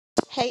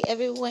Hey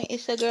everyone,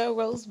 it's your girl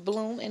Rose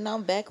Bloom, and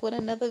I'm back with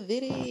another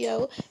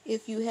video.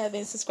 If you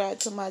haven't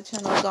subscribed to my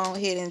channel, go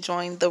ahead and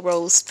join the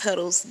Rose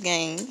Petals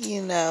gang,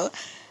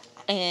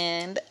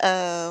 And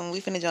we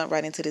finna jump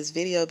right into this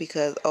video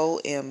because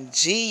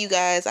OMG, you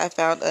guys, I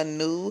found a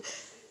new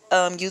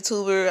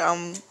YouTuber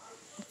I'm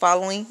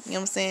following, you know what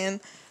I'm saying?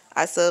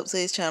 I subbed to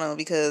his channel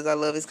because I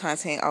love his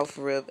content off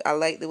rip. I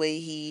like the way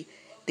he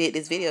did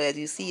this video. As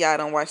you see, I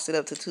done watched it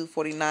up to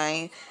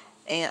 249,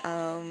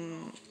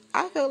 and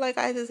I feel like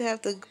I just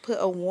have to put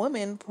a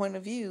woman point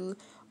of view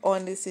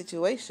on this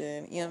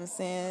situation, you know what I'm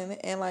saying?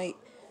 And like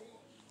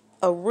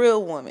a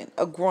real woman,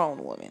 a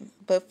grown woman.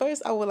 But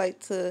first, I would like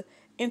to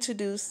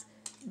introduce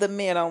the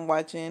man I'm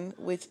watching,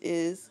 which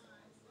is,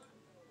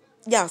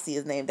 y'all see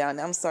his name down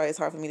there. I'm sorry, it's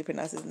hard for me to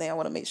pronounce his name. I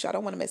want to make sure I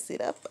don't want to mess it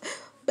up.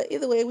 But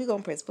either way, we're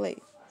going to press play.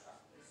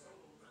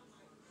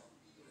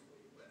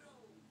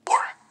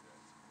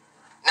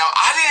 Now,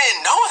 I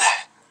didn't know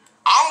that.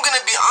 I'm going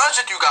to be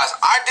honest with you guys.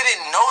 I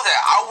didn't know that.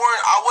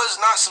 I was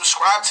not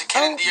subscribed to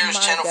Ken and De'Ara's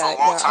channel for a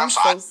long time. I'm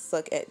so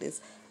suck at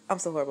this. I'm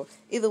so horrible.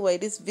 Either way,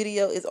 this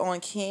video is on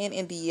Ken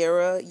and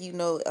De'Ara. You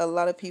know, a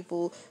lot of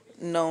people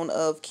known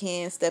of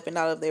Ken stepping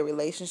out of their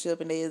relationship,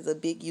 and there is a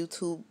big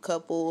YouTube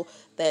couple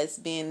that's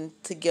been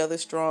together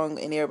strong,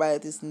 and everybody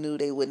just knew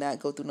they would not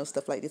go through no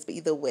stuff like this. But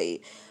either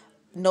way,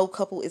 no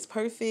couple is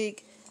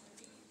perfect,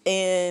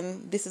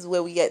 and this is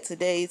where we at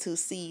today to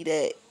see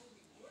that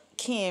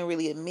Ken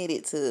really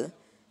admitted to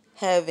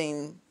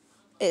having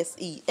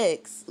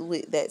sex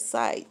with that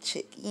side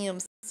chick, you know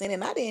what I'm saying?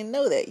 And I didn't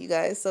know that, you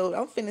guys. So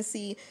I'm finna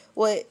see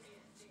what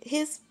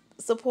his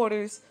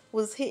supporters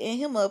was hitting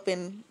him up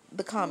in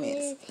the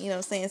comments, you know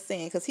what I'm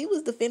saying, because he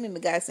was defending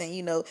the guy, saying,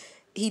 you know,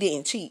 he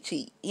didn't cheat,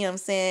 you know what I'm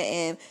saying?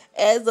 And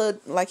as a,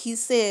 like he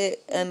said,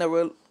 in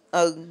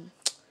a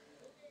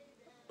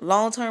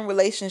long-term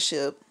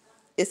relationship,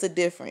 it's a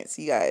difference,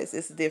 you guys.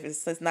 It's a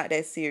difference. It's not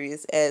that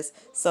serious as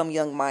some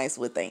young minds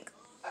would think.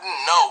 I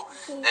didn't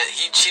know that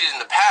he cheated in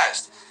the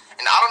past.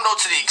 And I don't know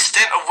to the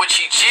extent of which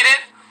he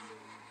cheated,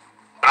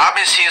 but I've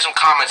been seeing some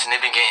comments and they've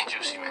been getting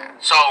juicy, man.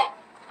 So,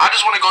 I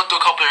just want to go through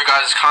a couple of your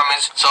guys'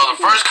 comments. So, the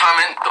first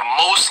comment, the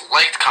most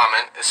liked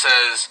comment, it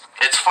says,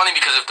 "It's funny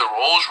because if the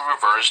roles were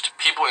reversed,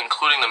 people,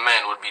 including the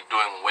men, would be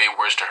doing way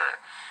worse to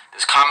her."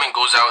 This comment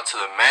goes out to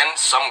the men,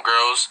 some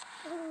girls,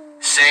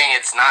 saying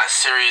it's not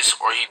serious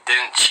or he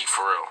didn't cheat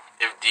for real.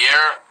 If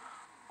De'Ara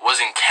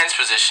was in Ken's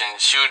position,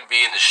 she would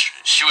be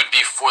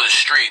for the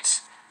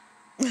streets,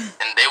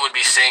 and they would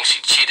be saying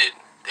she cheated.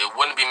 They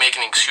wouldn't be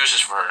making excuses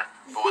for her.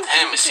 But with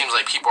him, it seems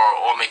like people are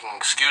all making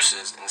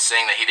excuses and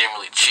saying that he didn't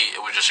really cheat.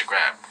 It was just a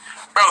grab.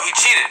 Bro, he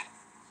cheated.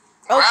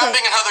 Okay.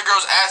 Grabbing another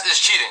girl's ass is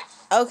cheating.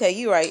 Okay,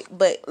 you're right.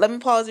 But let me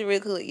pause it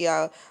real quick,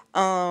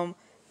 y'all.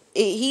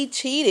 He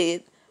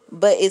cheated,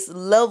 but it's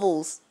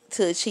levels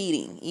to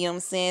cheating. You know what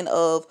I'm saying?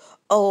 Of,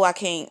 oh, I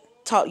can't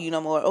talk to you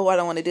no more. Oh, I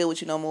don't want to deal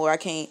with you no more. I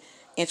can't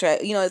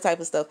interact. You know, that type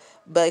of stuff.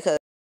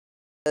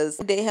 Because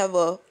they have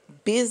a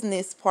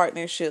business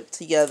partnership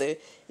together.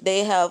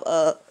 They have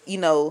a,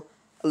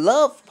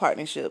 love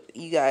partnership,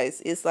 you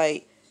guys. It's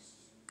like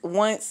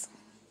once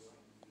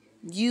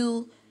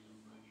you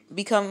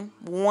become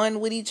one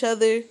with each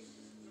other,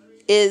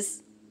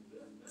 is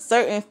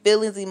certain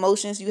feelings,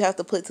 emotions you have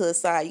to put to the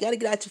side. You got to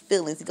get out your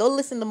feelings. Go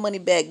listen to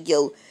Moneybagg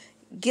Yo.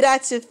 Get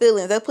out your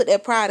feelings. That put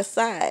that pride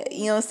aside.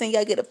 You know what I'm saying? You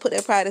got to get to put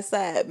that pride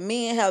aside.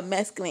 Men have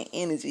masculine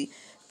energy.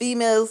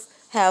 Females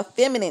have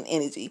feminine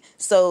energy.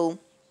 So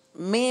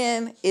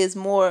men is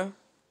more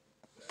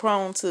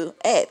prone to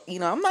act. You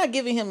know, I'm not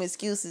giving him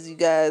excuses, you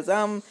guys.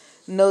 I'm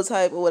no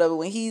type or whatever.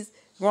 When he's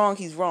wrong,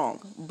 he's wrong.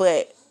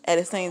 But at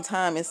the same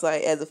time, it's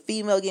like, as a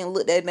female getting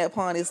looked at in that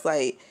pond, it's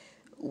like,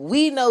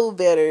 we know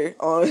better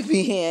on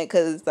behalf,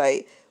 because it's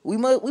like, we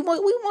more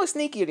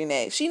sneakier than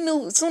that. She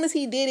knew as soon as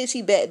he did it,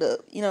 she backed up.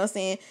 You know what I'm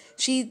saying?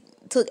 She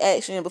took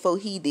action before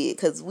he did,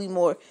 because we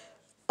more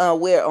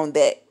aware on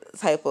that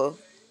type of,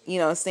 you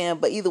know what I'm saying?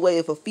 But either way,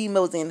 if a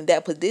female's in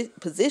that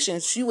position,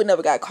 she would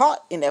never got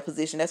caught in that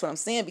position. That's what I'm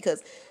saying,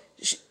 because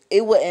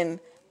it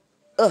wouldn't,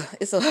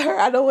 it's a her.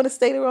 I don't want to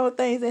say the wrong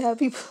things and have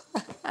people.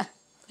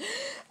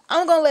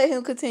 I'm going to let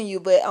him continue.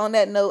 But on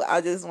that note,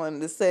 I just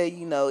wanted to say,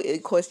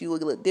 of course, you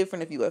would look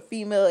different if you were a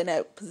female in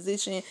that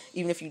position,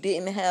 even if you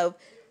didn't have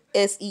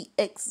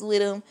sex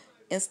with him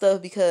and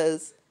stuff,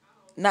 because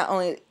not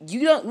only,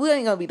 we ain't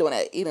going to be doing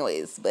that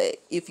anyways, but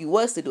if you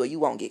was to do it, you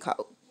won't get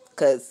caught,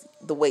 because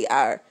the way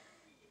our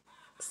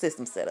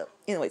system set up.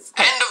 Anyways.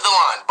 End of the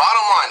line.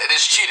 Bottom line, it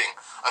is cheating.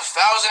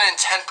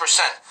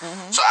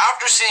 1,010%. So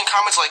after seeing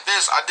comments like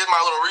this, I did my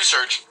little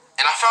research,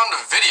 and I found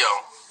a video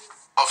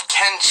of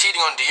Ken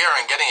cheating on De'Ara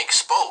and getting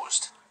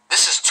exposed.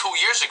 This is 2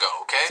 years ago,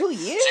 okay? 2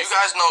 years? So you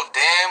guys know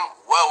damn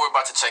well we're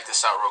about to check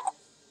this out real quick.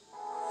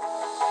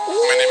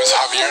 My name is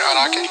Javier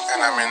Arake,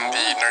 and I'm in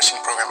the nursing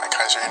program at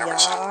Kaiser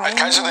University. At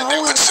Kaiser, they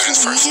do put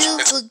students first.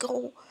 Years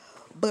ago,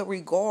 but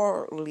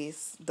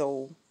regardless,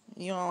 though,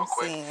 you know what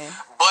I'm saying?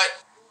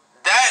 But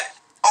that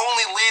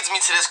only leads me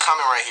to this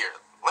comment right here.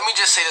 Let me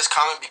just say this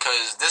comment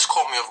because this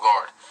caught me off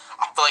guard.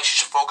 I feel like she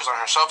should focus on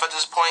herself at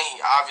this point.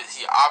 He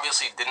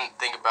obviously didn't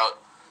think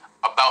about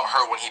about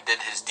her when he did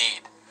his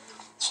deed.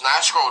 So now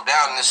I scroll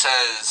down and it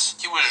says,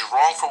 he was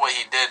wrong for what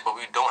he did, but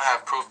we don't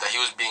have proof that he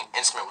was being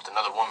intimate with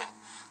another woman.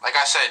 Like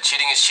I said,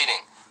 cheating is cheating.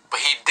 But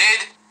he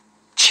did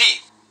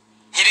cheat.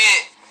 He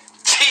didn't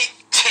cheat.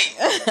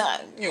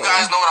 You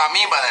guys know what I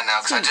mean by that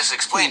now, because I just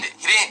explained it.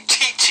 He didn't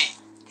cheat.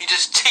 He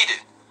just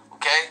cheated.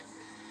 Okay?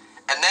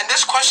 And then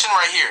this question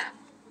right here.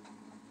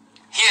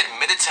 He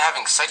admitted to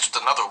having sex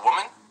with another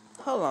woman?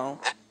 Hold on.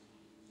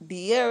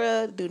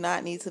 De'Ara do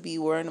not need to be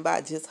worrying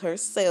about just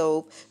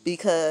herself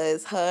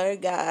because her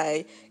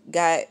guy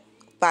got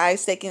 5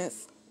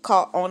 seconds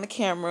caught on the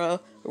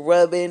camera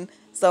rubbing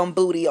some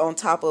booty on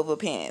top of her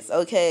pants,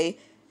 okay?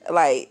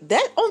 Like,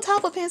 that on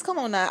top of pants, come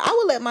on now. I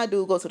would let my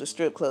dude go to the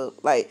strip club.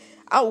 Like,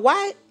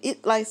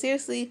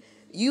 seriously,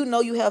 you know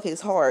you have his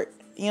heart.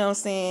 You know what I'm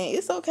saying?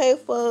 It's okay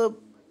for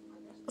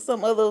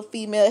some other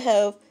female to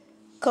have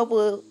a couple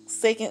of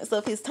seconds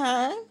of his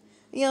time.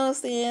 You know what I'm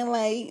saying?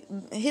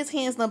 Like, his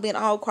hands done been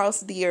all across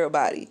the De'Ara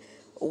body.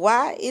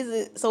 Why is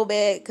it so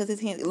bad? Because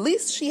his hands, at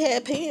least she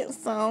had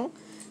pants on.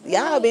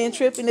 Y'all been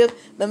tripping if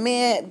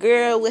the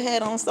girl would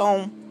had on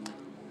some,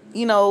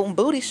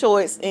 booty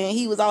shorts and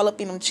he was all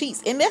up in them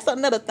cheeks. And that's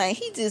another thing.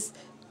 He just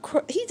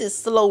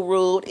slow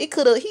rubbed. It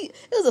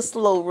was a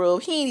slow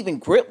rub. He ain't even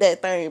grip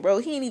that thing, bro.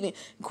 He ain't even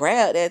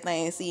grab that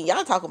thing. See,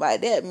 y'all talk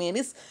about that, man.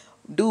 This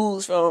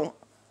dudes from,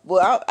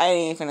 well, I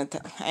ain't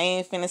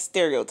finna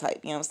stereotype,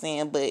 you know what I'm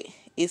saying? But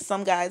it's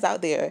some guys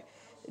out there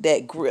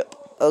that grip,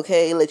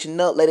 okay? Let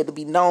it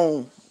be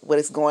known what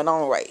is going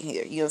on right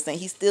here. You know what I'm saying?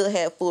 He still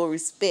had full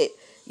respect,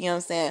 you know what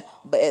I'm saying?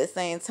 But at the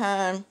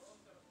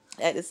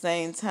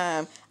same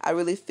time, I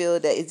really feel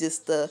that it's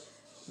just the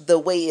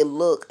way it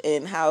look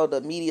and how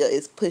the media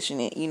is pushing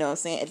it, you know what I'm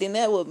saying? And then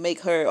that would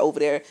make her over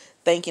there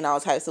thinking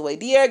all types of ways.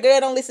 De'Ara, girl,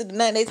 don't listen to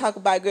nothing they talk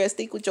about, girl.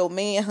 Stick with your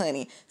man,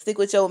 honey. Stick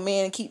with your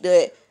man and keep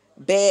that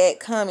bad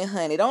coming,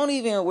 honey. Don't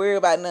even worry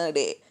about none of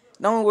that.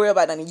 Don't worry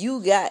about nothing. You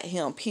got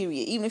him,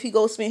 period. Even if he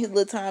go spend his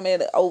little time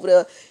over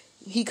there,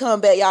 he come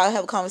back, y'all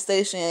have a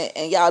conversation,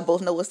 and y'all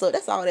both know what's up.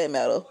 That's all that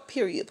matter,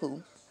 period,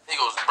 poo. He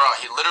goes, bro,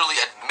 he literally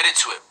admitted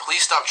to it.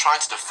 Please stop trying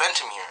to defend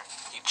him here.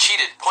 He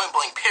cheated, point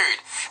blank, period.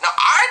 Now,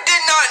 I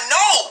did not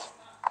know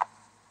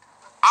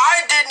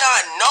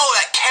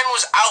that Ken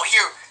was out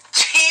here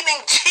cheating.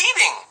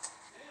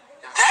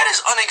 That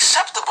is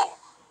unacceptable,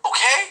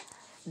 okay?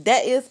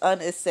 That is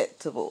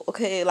unacceptable,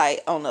 okay?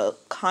 Like, on a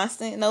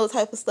constant,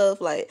 type of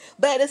stuff, like,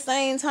 but at the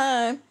same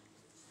time,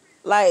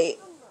 like,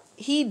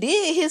 he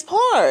did his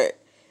part.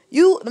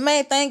 The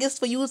main thing is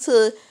for you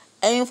to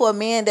aim for a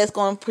man that's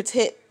going to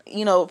protect,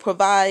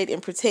 provide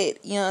and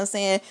protect, you know what I'm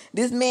saying?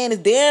 This man is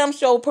damn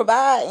sure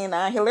providing,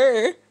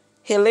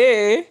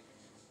 hello,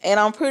 and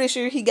I'm pretty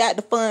sure he got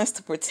the funds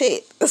to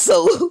protect,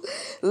 so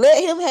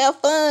let him have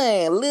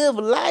fun, live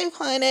life,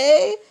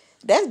 honey.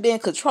 That's been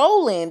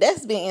controlling.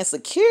 That's been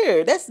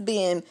insecure. That's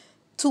been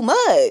too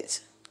much.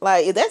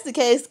 Like, if that's the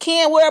case,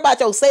 Ken, worry about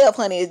yourself,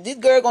 honey. If this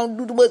girl gonna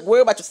do too much, worry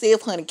about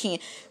yourself, honey, Ken.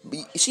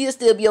 She'll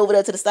still be over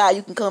there to the side.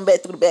 You can come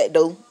back through the back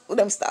door.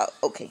 Let me stop.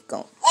 Okay, go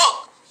on.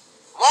 Look,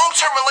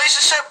 long-term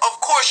relationship, of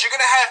course, you're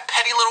gonna have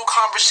petty little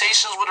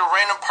conversations with a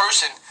random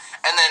person,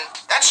 and then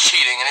that's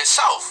cheating in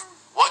itself.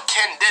 What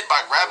Ken did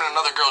by grabbing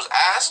another girl's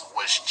ass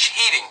was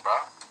cheating, bro.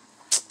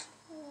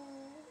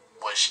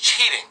 Was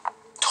cheating.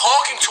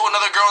 Talking to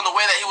another girl in the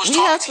way that he was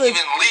talking to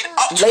even lead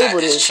up to label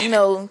that this,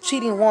 cheating.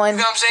 Cheating one,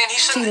 you know what I'm saying? He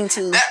cheating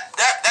two.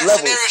 That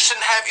scenario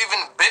shouldn't have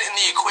even been in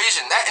the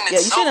equation. That in you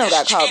shouldn't have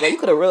got caught, bro. You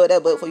could have rubbed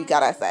that butt before you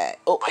got outside.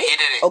 Oh, but he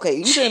didn't.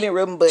 Okay, you shouldn't have been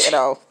rubbing butt at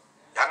all.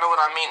 Y'all know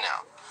what I mean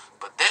now.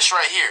 But this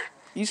right here,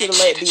 you should have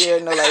let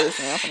De'Ara know, like,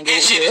 listen, I'm finna go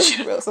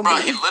cheated.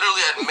 Bro, he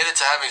literally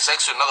admitted to having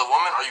sex with another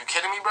woman. Are you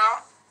kidding me, bro?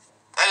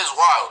 That is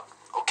wild.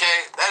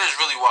 Okay, that is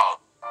really wild.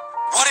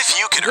 What if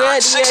you could earn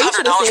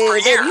 $600 per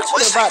year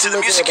listening to the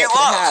music you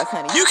love?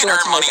 You can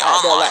earn money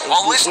online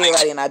while listening.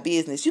 In our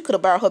business, you could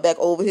have brought her back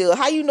over here.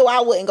 How you know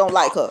I wasn't gonna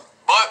like her?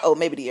 But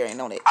maybe De'Ara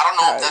ain't know that. I don't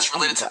know if that's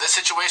related to this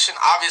situation.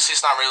 Obviously,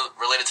 it's not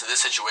related to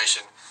this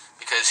situation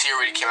because he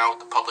already came out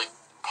with the public.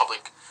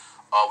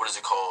 What is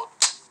it called?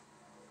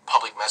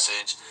 Public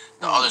message.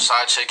 The other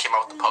side chick came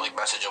out with the public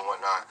message and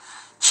whatnot.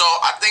 So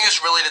I think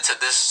it's related to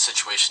this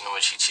situation in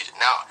which he cheated.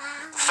 Now,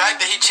 the fact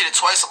that he cheated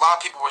twice, a lot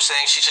of people were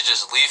saying she should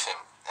just leave him.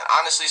 And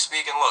honestly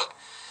speaking, look,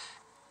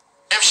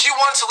 if she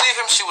wanted to leave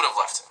him, she would have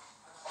left him.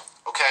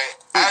 Okay?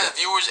 As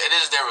viewers, it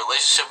is their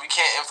relationship. We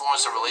can't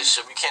influence the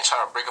relationship. We can't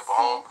try to break up a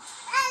home.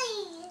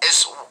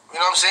 It's, you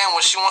know what I'm saying?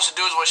 What she wants to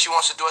do is what she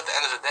wants to do at the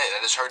end of the day.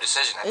 That is her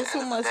decision at the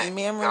end of the day.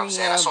 Memory, you know what I'm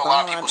saying? I saw a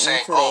lot of people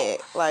saying,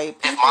 like,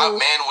 if my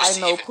man was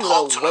to even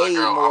talk to another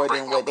girl, more I'll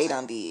break than what they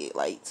done did.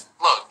 Like,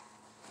 look,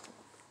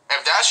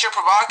 if that's your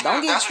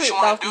prerogative, if that's what you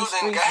want to do,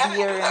 then go ahead and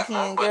do that,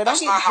 man. But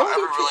that's not how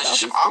every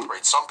relationship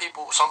operates. Some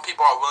people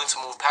are willing to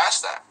move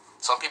past that.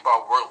 Some people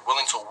are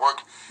willing to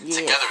work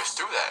together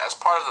through that. That's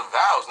part of the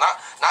vows.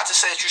 Not to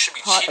say that you should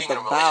be cheating in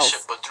a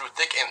relationship, but through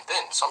thick and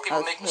thin. Some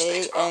people make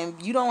mistakes, bro. And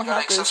you don't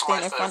have to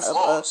stand in front of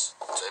us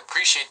to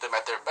appreciate them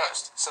at their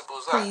best. Simple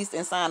as that. Please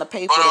and sign a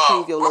paper to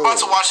prove your love. We're about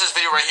to watch this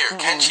video right here.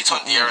 Ken cheats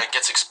on De'Ara and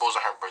gets exposed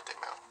on her birthday,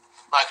 man.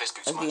 I can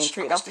speak too That's getting much.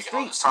 tricked off the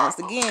streets. Once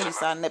again, you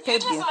signing that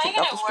paper getting tricked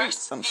off the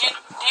streets. I'm sorry.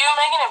 You're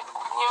making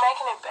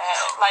it bad.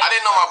 Like, I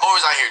didn't know my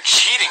boys out here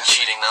cheating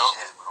though.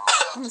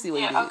 Let me see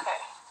what he did. Okay.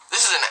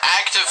 This is an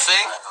active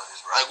thing?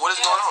 Like, what is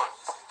going on?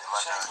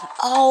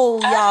 Oh,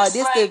 y'all,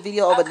 this the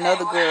video of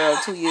another girl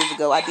 2 years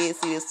ago. I did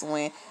see this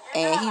one,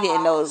 and he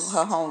didn't know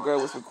her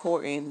homegirl was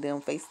recording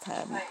them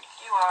FaceTime. Like,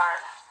 you are.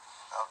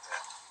 Okay.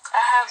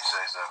 I have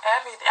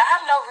everything. I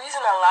have no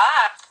reason to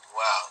lie.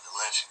 Wow, the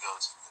lengths you go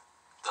to.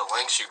 The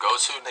lengths you go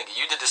to? Nigga,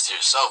 you did this to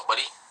yourself,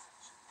 buddy.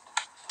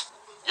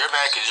 You're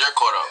mad because you're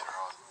caught up.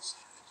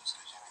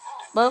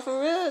 But for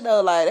real,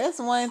 though, like, that's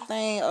one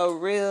thing a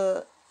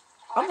real...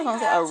 I'm just gonna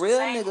say a real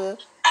nigga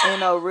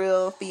and a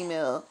real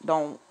female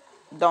don't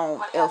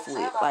F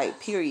with, like,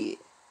 period.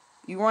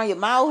 You run your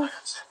mouth,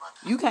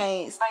 you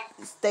can't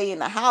stay in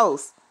the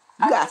house.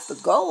 You got to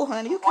go,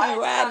 honey. You can't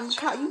ride in the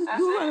car. You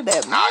run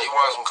that mouth. Nah, you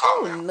want some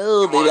comment. Oh,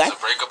 no, baby. You wanted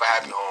to break up a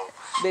happy home.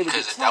 Baby,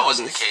 because if that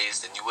wasn't the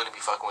case, then you wouldn't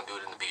be fucking with dude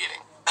in the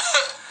beginning.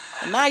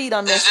 Now you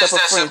done messed up a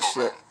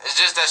friendship. It's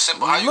just that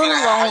simple. How you gonna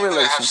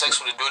have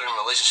sex with a dude in a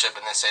relationship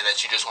and then say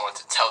that you just want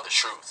to tell the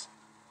truth?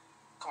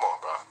 Come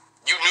on, bro.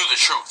 You knew the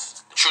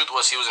truth. The truth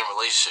was he was in a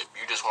relationship.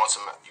 You just want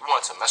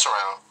to mess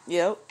around.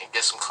 Yep. And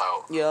get some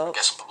clout. Yep.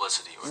 Get some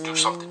publicity or do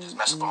something. Just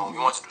mess up a home. You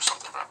want to do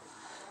something, bro.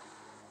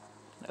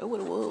 That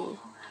would have was.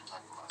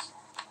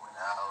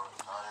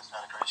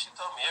 She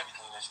told me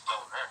everything that she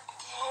told her.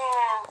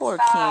 Poor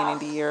Ken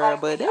and Diera,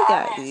 but they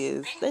got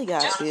this. They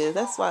got this.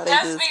 That's why they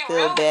just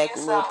fell back a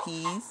little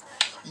piece.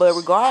 But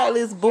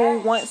regardless, boo,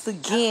 once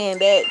again,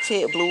 that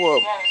shit blew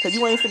up. Because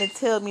you ain't finna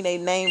tell me they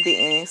named it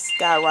and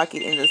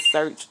skyrocket in the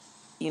search,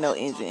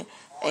 engine.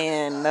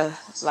 And,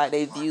 like,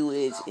 they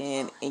viewage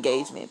and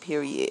engagement,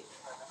 period.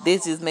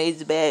 This just made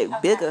your bag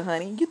bigger,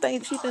 honey. You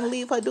think she finna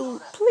leave her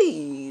dude?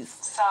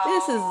 Please.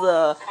 This is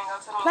a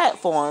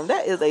platform.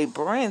 That is a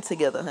brand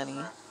together,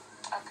 honey.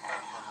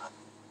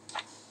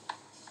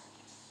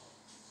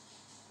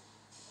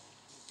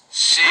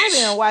 I've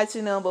been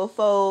watching them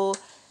before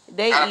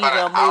they even moved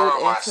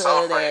into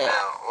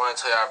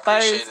that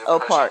first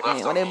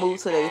apartment. When they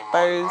moved to their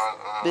first,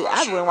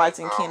 I've been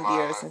watching Ken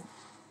Diera since.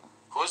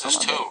 Who is this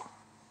too?